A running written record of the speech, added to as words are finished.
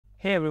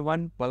Hey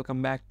everyone,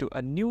 welcome back to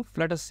a new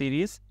Flutter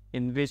series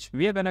in which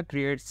we are going to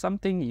create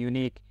something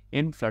unique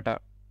in Flutter.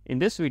 In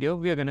this video,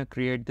 we are going to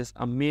create this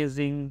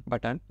amazing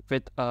button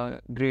with a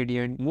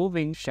gradient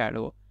moving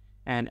shadow,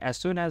 and as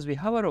soon as we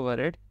hover over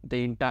it,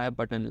 the entire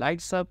button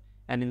lights up,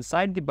 and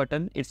inside the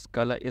button, its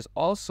color is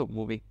also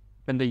moving.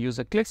 When the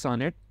user clicks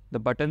on it, the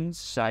button's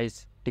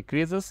size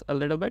decreases a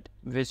little bit,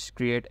 which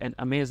create an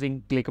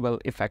amazing clickable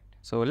effect.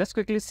 So let's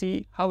quickly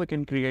see how we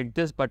can create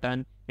this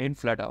button in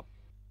Flutter.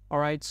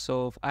 Alright,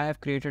 so I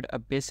have created a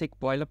basic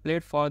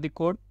boilerplate for the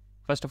code.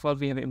 First of all,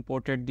 we have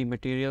imported the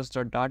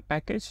materials.dart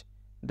package.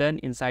 Then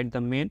inside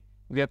the main,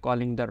 we are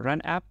calling the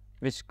run app,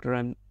 which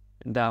run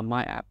the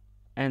my app.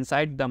 And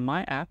inside the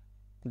my app,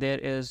 there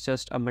is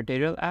just a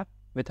material app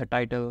with a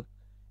title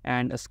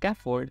and a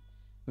scaffold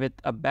with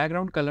a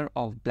background color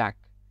of black.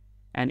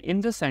 And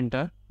in the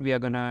center, we are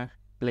gonna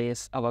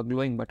place our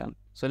glowing button.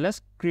 So let's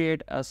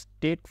create a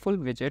stateful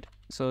widget.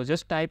 So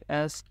just type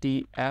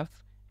STF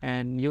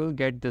and you'll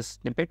get this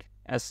snippet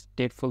as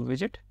stateful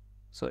widget.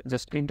 So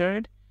just enter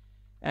it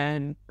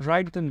and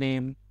write the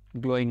name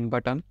glowing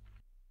button.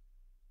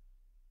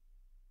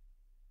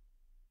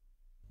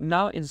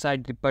 Now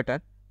inside the button,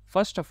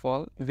 first of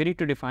all, we need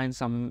to define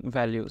some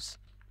values.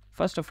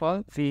 First of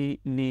all,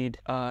 we need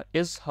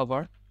is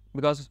hover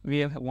because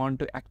we want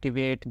to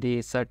activate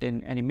the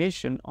certain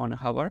animation on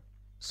hover.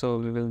 So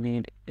we will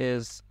need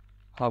is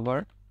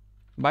hover.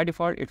 By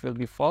default, it will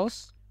be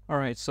false. All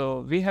right,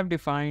 so we have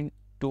defined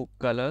two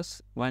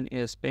colors, one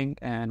is pink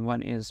and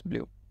one is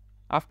blue.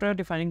 After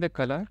defining the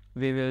color,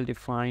 we will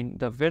define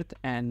the width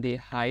and the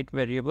height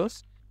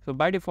variables. So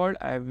by default,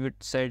 I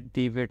would set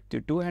the width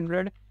to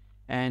 200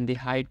 and the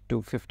height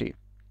to 50.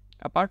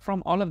 Apart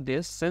from all of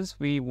this, since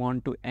we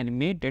want to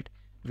animate it,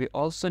 we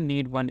also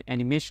need one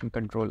animation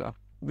controller.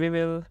 We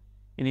will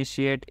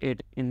initiate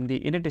it in the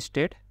init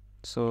state.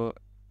 So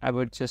I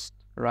would just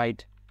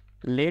write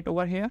late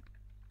over here,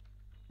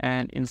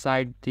 and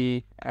inside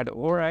the add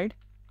override,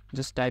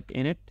 just type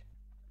init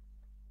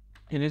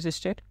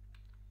state,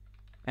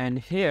 and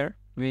here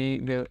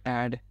we will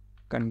add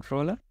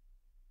controller,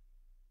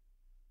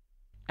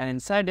 and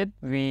inside it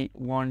we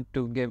want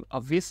to give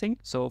a vsync.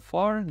 So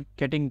for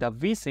getting the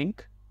vsync,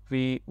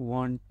 we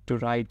want to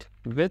write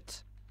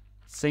with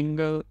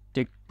single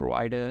tick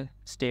provider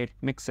state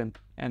mixin,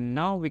 and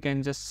now we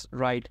can just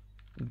write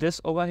this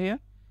over here,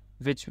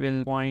 which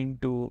will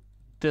point to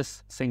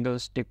this single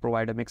stick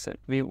provider mixer.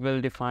 We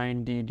will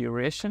define the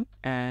duration,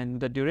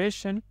 and the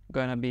duration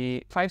gonna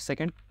be 5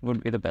 seconds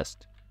would be the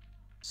best.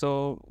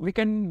 So we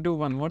can do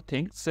one more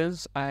thing.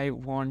 Since I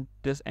want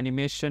this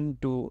animation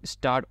to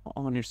start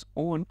on its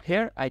own,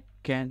 here I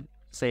can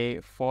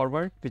say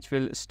forward, which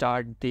will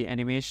start the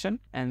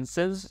animation. And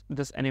since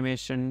this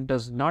animation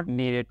does not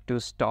need it to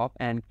stop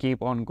and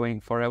keep on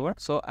going forever,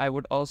 so I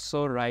would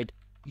also write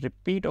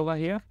repeat over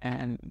here,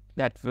 and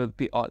that will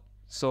be all.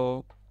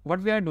 So what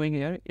we are doing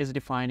here is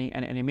defining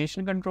an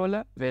animation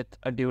controller with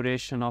a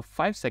duration of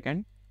 5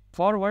 seconds.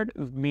 Forward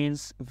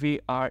means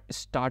we are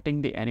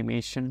starting the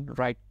animation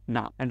right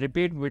now, and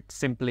repeat would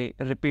simply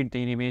repeat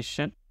the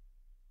animation.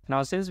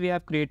 Now, since we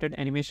have created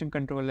animation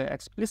controller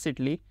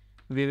explicitly,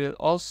 we will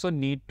also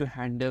need to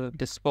handle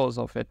dispose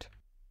of it,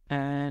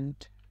 and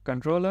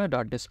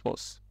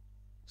controller.dispose.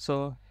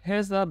 So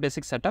here's the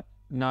basic setup.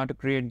 Now to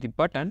create the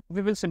button,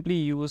 we will simply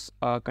use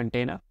a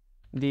container.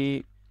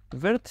 The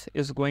width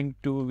is going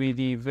to be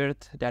the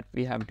width that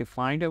we have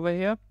defined over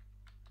here,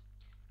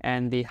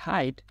 and the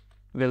height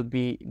will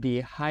be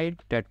the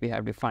height that we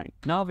have defined.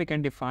 Now we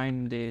can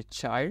define the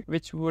child,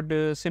 which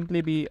would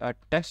simply be a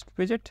text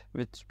widget,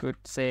 which would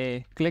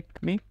say click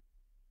me.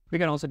 We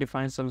can also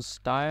define some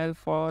style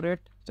for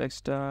it, text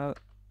style.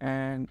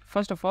 And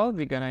first of all,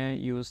 we're gonna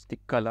use the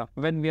color.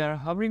 When we are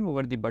hovering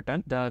over the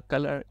button, the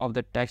color of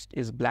the text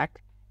is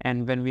black,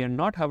 and when we are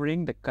not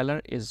hovering, the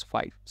color is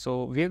white.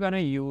 So we're gonna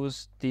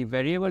use the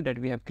variable that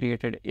we have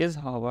created is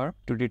hover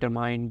to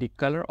determine the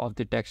color of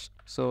the text.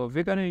 So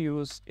we're gonna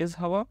use is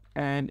hover,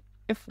 and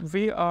if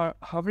we are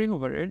hovering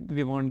over it,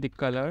 we want the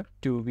color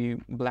to be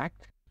black.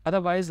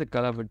 Otherwise, the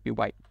color would be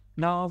white.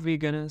 Now we're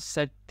gonna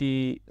set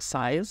the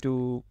size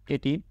to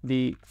 18,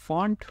 the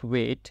font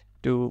weight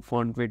to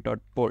font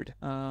weight.bold.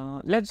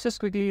 Let's just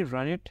quickly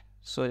run it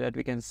so that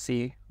we can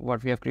see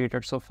what we have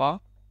created so far.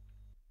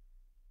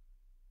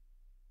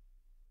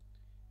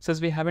 Since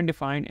we haven't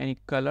defined any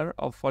color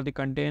for the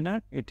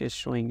container, it is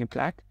showing in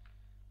black.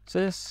 So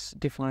let's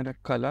define a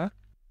color.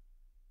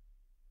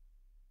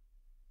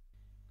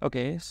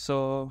 Okay,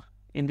 so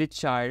in the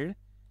child,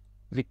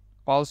 we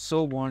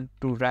also want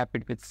to wrap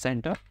it with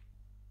center.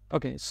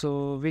 Okay,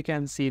 so we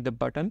can see the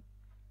button.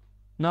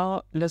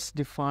 Now let's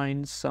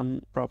define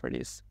some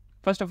properties.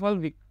 First of all,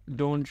 we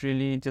don't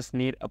really just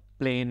need a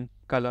plain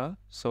color.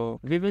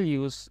 So we will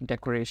use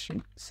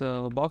decoration.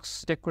 So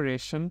box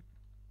decoration.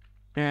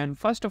 And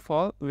first of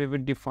all, we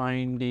would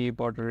define the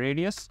border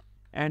radius,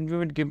 and we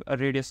would give a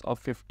radius of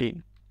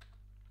 15.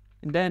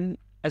 Then,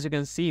 as you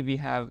can see, we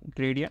have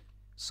gradient.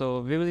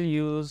 So we will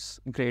use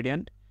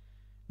gradient.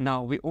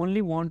 Now we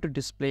only want to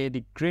display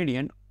the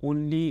gradient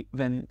only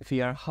when we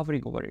are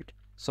hovering over it.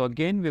 So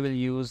again, we will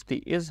use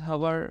the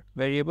isHover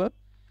variable.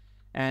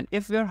 And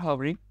if we are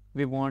hovering,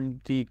 we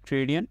want the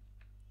gradient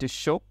to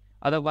show.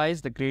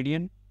 Otherwise, the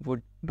gradient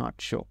would not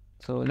show.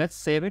 So let's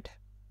save it.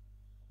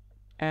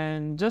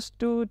 And just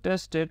to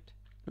test it,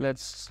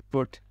 let's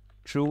put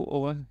true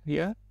over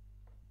here.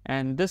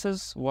 And this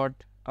is what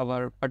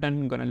our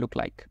button gonna look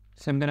like.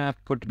 So I'm gonna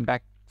put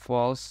back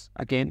false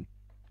again.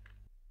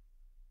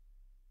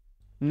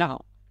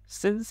 Now,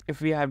 since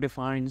if we have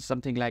defined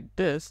something like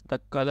this, the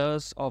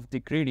colors of the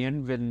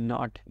gradient will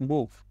not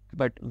move,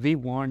 but we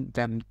want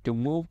them to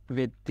move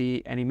with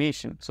the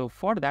animation. So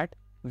for that,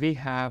 we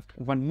have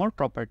one more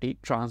property,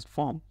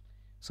 transform.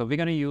 So we're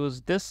gonna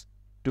use this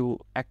to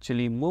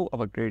actually move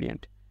our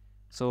gradient.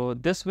 So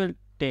this will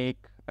take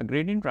a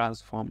gradient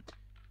transform.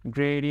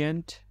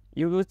 Gradient,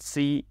 you would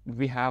see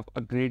we have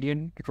a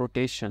gradient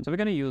rotation. So we're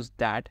gonna use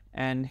that.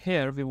 And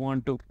here we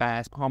want to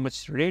pass how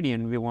much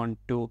radian we want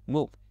to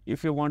move.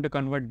 If you want to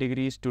convert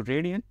degrees to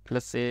radian,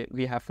 let's say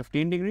we have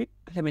 15 degree.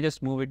 Let me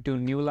just move it to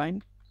new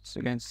line so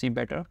you can see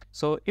better.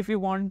 So if you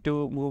want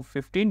to move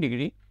 15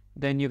 degree,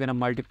 then you're gonna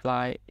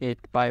multiply it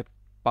by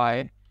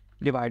pi,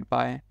 divide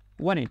by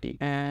 180.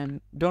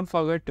 And don't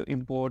forget to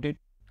import it.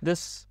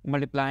 This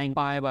multiplying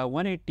pi by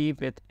 180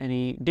 with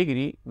any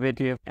degree will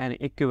give an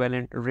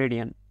equivalent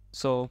radian.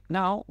 So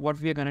now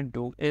what we are going to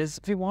do is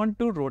we want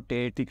to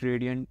rotate the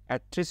gradient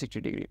at 360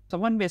 degree. So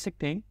one basic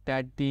thing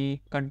that the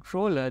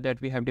controller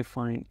that we have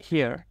defined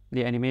here,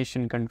 the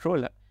animation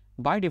controller,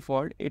 by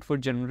default, it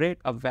would generate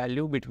a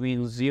value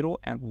between 0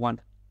 and 1.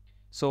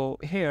 So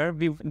here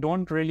we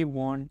don't really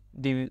want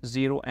the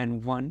 0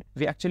 and 1.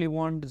 We actually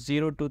want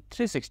 0 to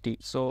 360.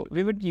 So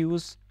we would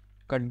use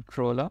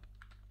controller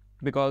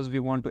because we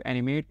want to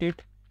animate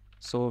it.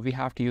 So we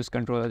have to use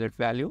controller that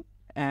value.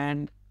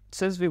 And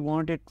since we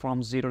want it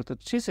from 0 to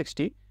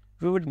 360,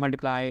 we would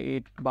multiply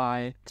it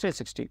by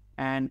 360.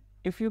 And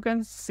if you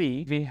can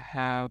see, we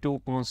have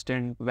two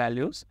constant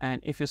values.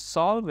 And if you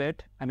solve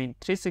it,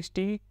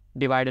 360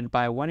 divided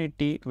by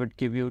 180 would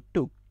give you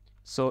 2.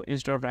 So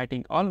instead of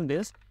writing all of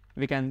this,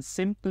 we can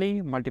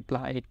simply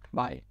multiply it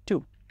by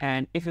 2.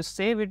 And if you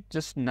save it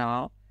just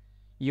now,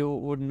 you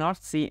would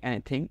not see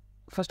anything.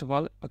 First of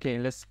all, okay,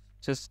 let's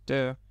just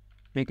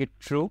make it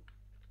true.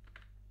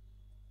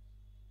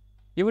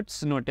 You would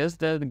notice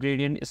that the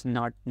gradient is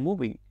not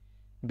moving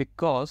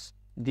because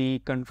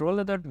the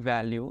controller that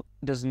value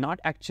does not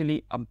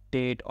actually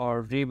update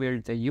or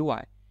rebuild the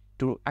UI.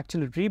 To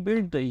actually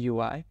rebuild the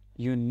UI,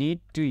 you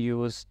need to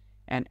use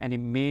an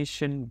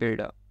animation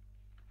builder.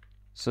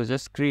 So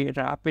just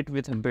wrap it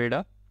with a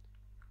builder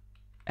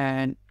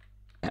and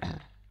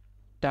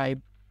type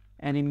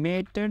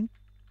animated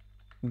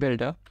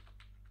builder.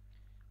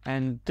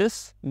 And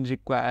this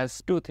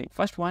requires two things.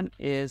 First one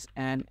is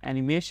an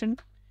animation,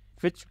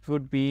 which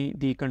would be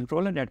the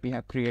controller that we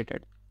have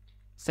created.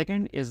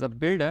 Second is a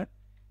builder,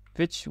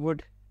 which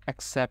would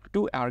accept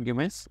two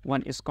arguments.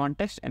 One is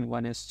context and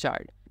one is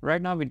child.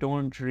 Right now we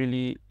don't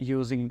really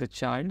using the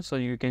child, so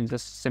you can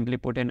just simply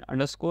put an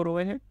underscore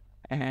over here,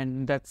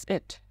 and that's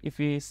it. If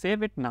we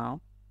save it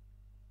now,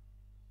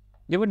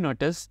 you would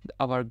notice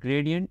our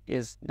gradient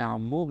is now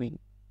moving.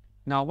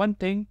 Now one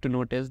thing to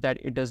notice that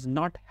it does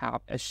not have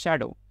a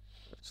shadow.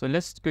 So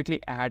let's quickly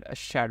add a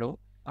shadow.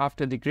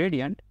 After the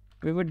gradient,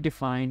 we would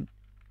define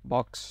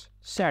box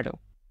shadow.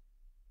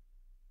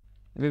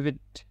 We would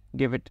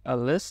give it a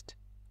list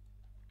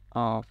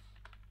of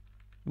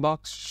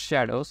box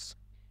shadows.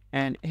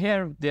 And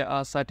here there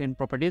are certain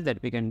properties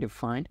that we can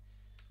define.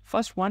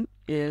 First one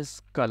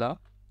is color.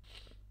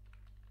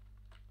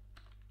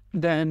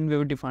 Then we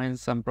would define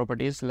some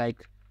properties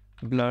like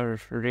blur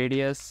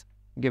radius,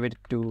 give it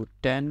to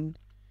 10,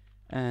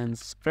 and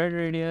spread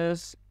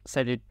radius,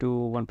 set it to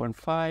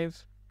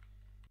 1.5.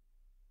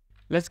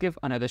 Let's give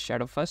another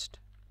shadow first.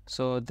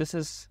 So this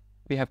is,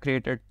 we have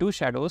created two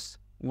shadows,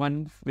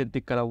 one with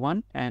the color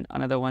 1 and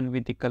another one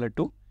with the color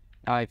 2.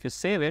 Now if you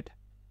save it,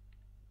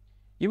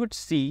 you would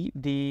see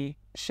the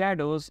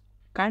shadows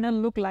kind of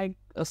look like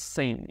the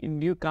same.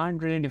 You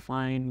can't really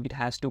define it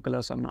has two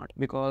colors or not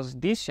because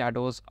these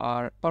shadows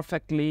are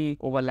perfectly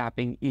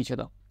overlapping each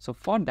other. So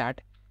for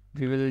that,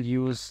 we will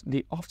use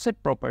the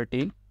offset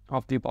property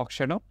of the box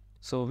shadow.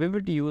 So we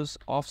would use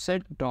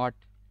offset dot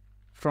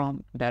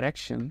from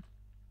direction.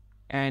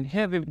 And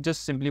here we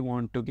just simply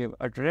want to give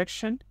a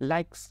direction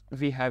like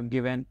we have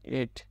given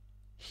it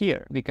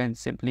here. We can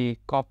simply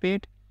copy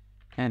it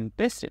and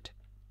paste it.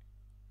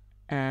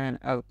 And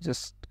I'll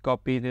just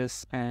copy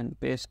this and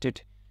paste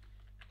it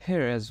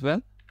here as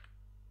well.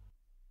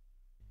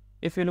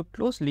 If you look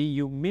closely,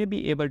 you may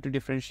be able to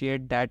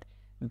differentiate that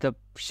the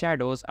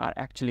shadows are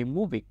actually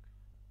moving.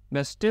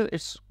 But still,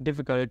 it's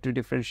difficult to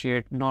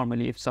differentiate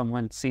normally if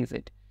someone sees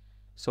it.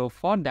 So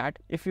for that,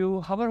 if you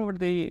hover over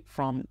the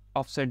from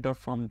offset dot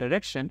from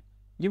direction,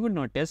 you will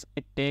notice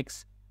it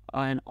takes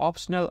an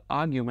optional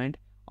argument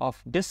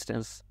of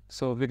distance.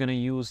 So we're going to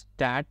use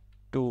that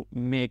to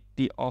make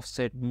the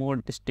offset more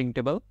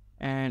distinctable.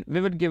 And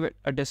we would give it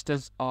a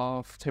distance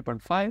of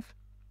 3.5.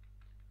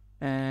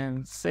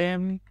 And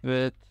same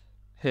with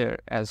here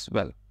as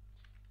well,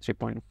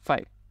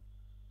 3.5.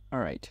 All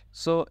right,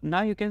 so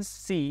now you can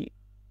see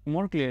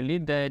more clearly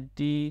that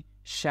the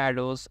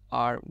shadows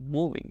are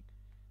moving,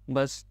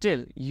 but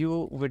still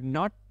you would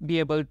not be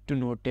able to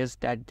notice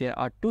that there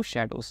are two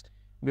shadows,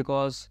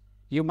 because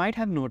you might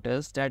have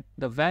noticed that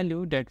the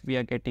value that we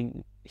are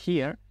getting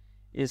here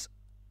is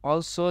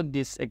also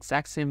this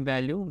exact same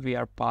value we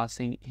are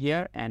passing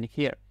here and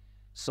here.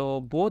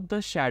 So both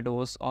the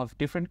shadows of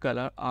different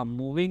color are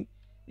moving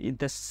in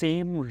the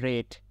same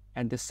rate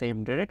and the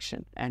same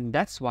direction, and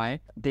that's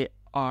why they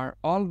are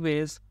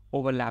always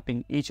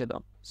overlapping each other.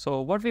 So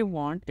what we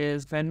want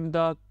is when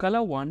the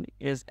color 1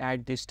 is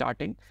at the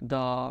starting,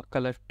 the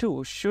color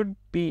 2 should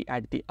be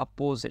at the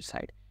opposite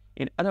side.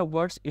 In other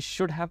words, it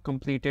should have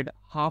completed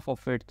half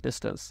of its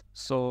distance.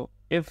 So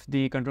if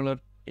the controller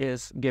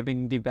is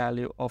giving the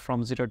value of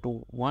from 0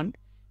 to 1,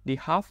 the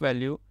half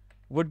value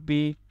would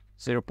be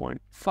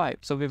 0.5.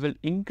 So we will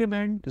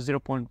increment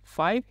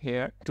 0.5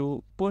 here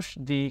to push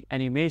the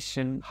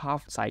animation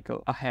half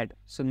cycle ahead.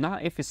 So now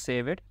if we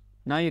save it,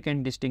 now you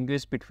can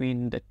distinguish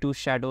between the two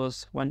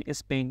shadows. One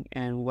is pink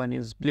and one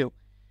is blue.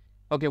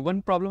 Okay,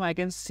 one problem I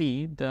can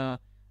see, the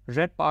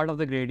red part of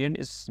the gradient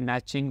is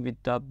matching with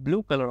the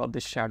blue color of the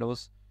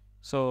shadows.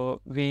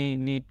 So we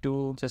need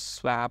to just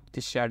swap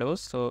the shadows.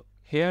 So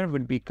here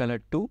would be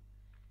color 2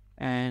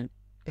 and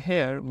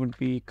here would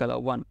be color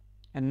 1.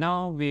 And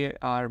now we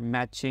are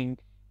matching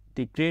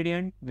the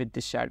gradient with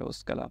the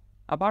shadows color.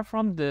 Apart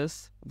from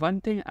this,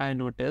 one thing I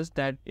noticed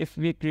that if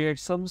we create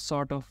some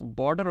sort of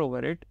border over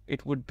it,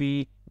 it would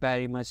be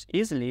very much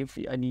easily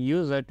for a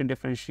user to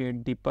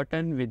differentiate the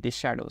button with the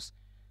shadows.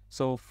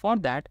 So for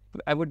that,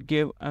 I would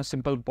give a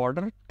simple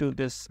border to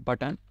this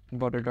button,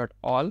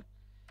 border.all.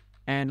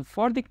 And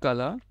for the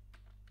color,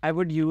 I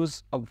would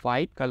use a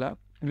white color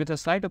with a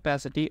slight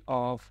opacity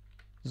of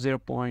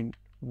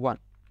 0.1.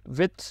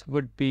 Width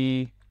would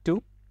be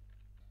 2.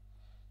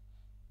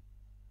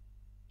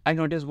 I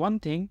noticed one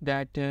thing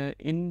that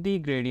in the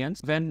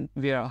gradients, when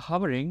we are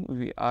hovering,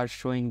 we are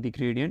showing the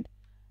gradient.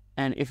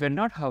 And if we're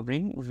not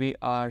hovering, we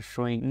are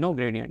showing no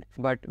gradient,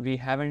 but we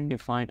haven't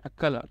defined a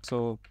color.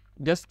 So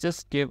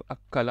just give a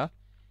color,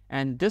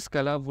 and this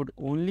color would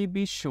only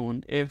be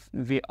shown if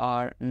we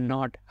are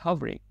not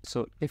hovering.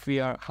 So if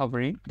we are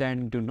hovering,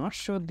 then do not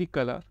show the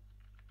color.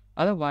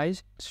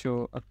 Otherwise,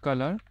 show a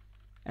color,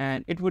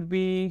 and it would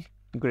be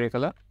gray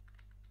color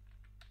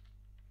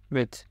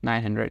with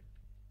 900.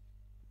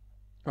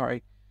 All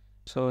right,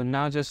 so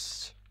now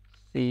just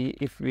see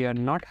if we are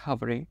not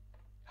hovering,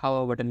 how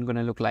our button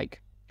gonna look like.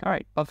 All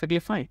right, perfectly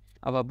fine.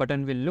 Our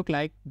button will look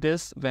like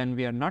this when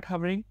we are not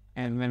hovering,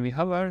 and when we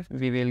hover,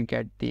 we will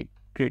get the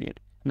gradient.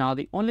 Now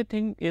the only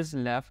thing is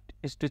left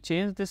is to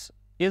change this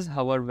is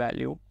hover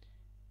value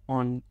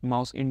on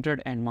mouse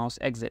insert and mouse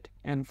exit.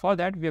 And for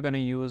that, we are gonna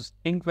use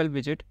inkwell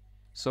widget.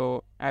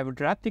 So I would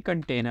wrap the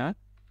container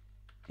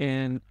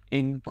in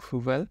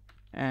inkwell,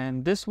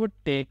 and this would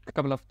take a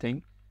couple of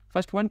things.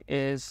 First one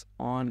is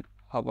on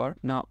hover.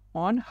 Now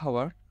on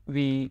hover,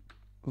 we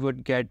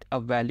would get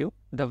a value.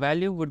 The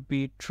value would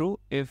be true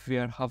if we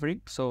are hovering.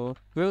 So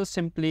we'll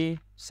simply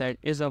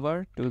set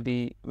isHover to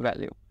the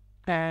value.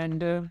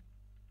 And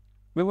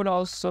we would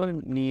also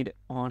need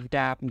on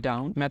tap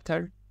down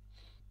method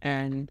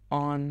and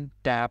on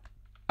tap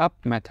up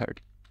method.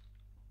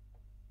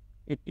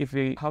 If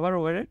we hover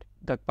over it,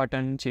 the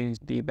button changes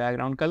the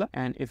background color.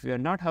 And if we are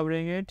not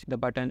hovering it, the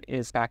button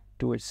is back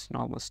to its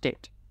normal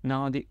state.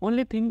 Now the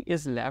only thing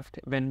is left,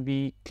 when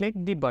we click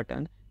the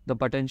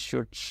button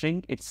should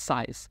shrink its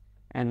size.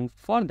 And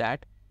for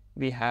that,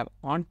 we have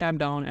on tap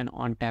down and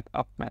on tap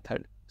up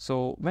method.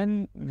 So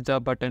when the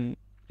button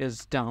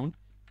is down,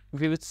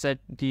 we would set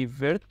the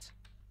width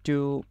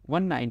to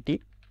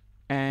 190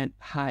 and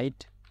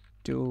height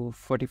to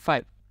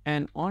 45.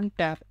 And on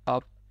tap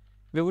up,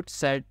 we would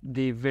set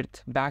the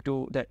width back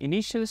to the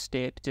initial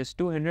state, which is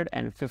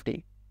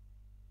 250.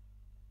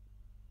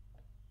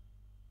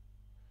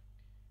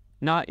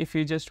 Now, if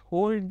you just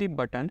hold the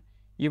button,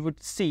 you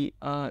would see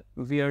a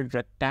weird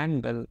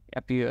rectangle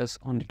appears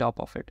on the top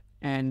of it.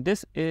 And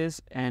this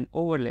is an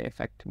overlay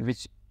effect,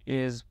 which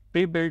is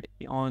pre-built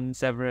on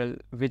several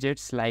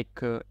widgets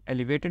like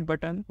elevated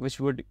button, which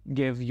would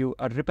give you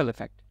a ripple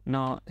effect.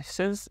 Now,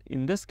 since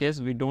in this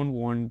case, we don't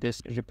want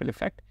this ripple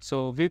effect,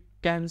 so we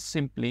can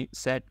simply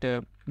set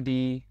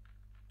the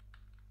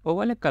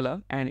overlay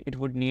color, and it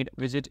would need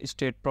widget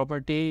state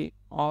property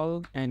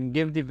all and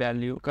give the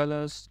value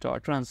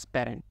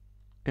colors.transparent.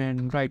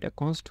 And write a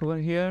const over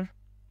here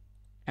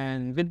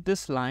and with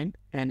this line,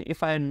 and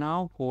if I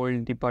now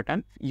hold the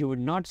button, you would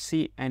not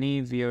see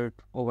any weird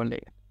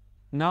overlay.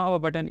 Now our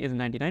button is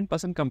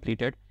 99%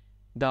 completed.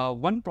 The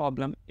one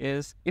problem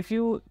is if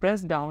you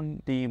press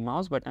down the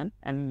mouse button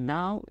and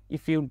now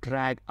if you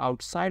drag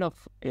outside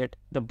of it,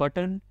 the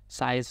button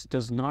size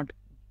does not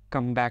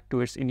come back to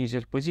its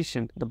initial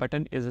position. The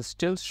button is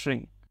still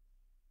shrink.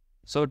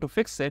 So to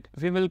fix it,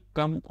 we will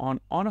come on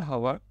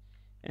hover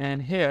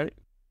and here,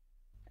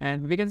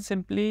 and we can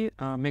simply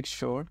make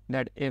sure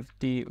that if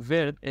the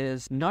width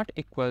is not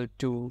equal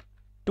to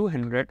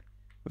 200,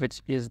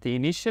 which is the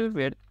initial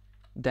width,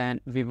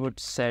 then we would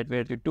set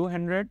width to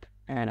 200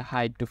 and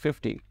height to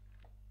 50.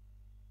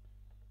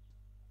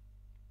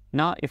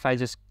 Now if I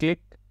just click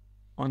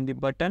on the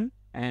button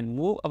and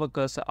move our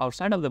cursor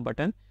outside of the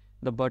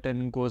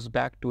button goes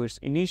back to its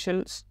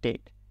initial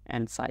state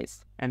and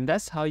size. And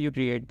that's how you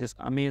create this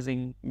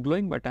amazing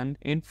glowing button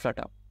in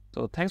Flutter.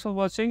 So thanks for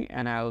watching,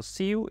 and I'll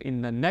see you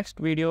in the next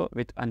video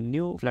with a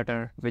new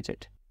Flutter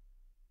widget.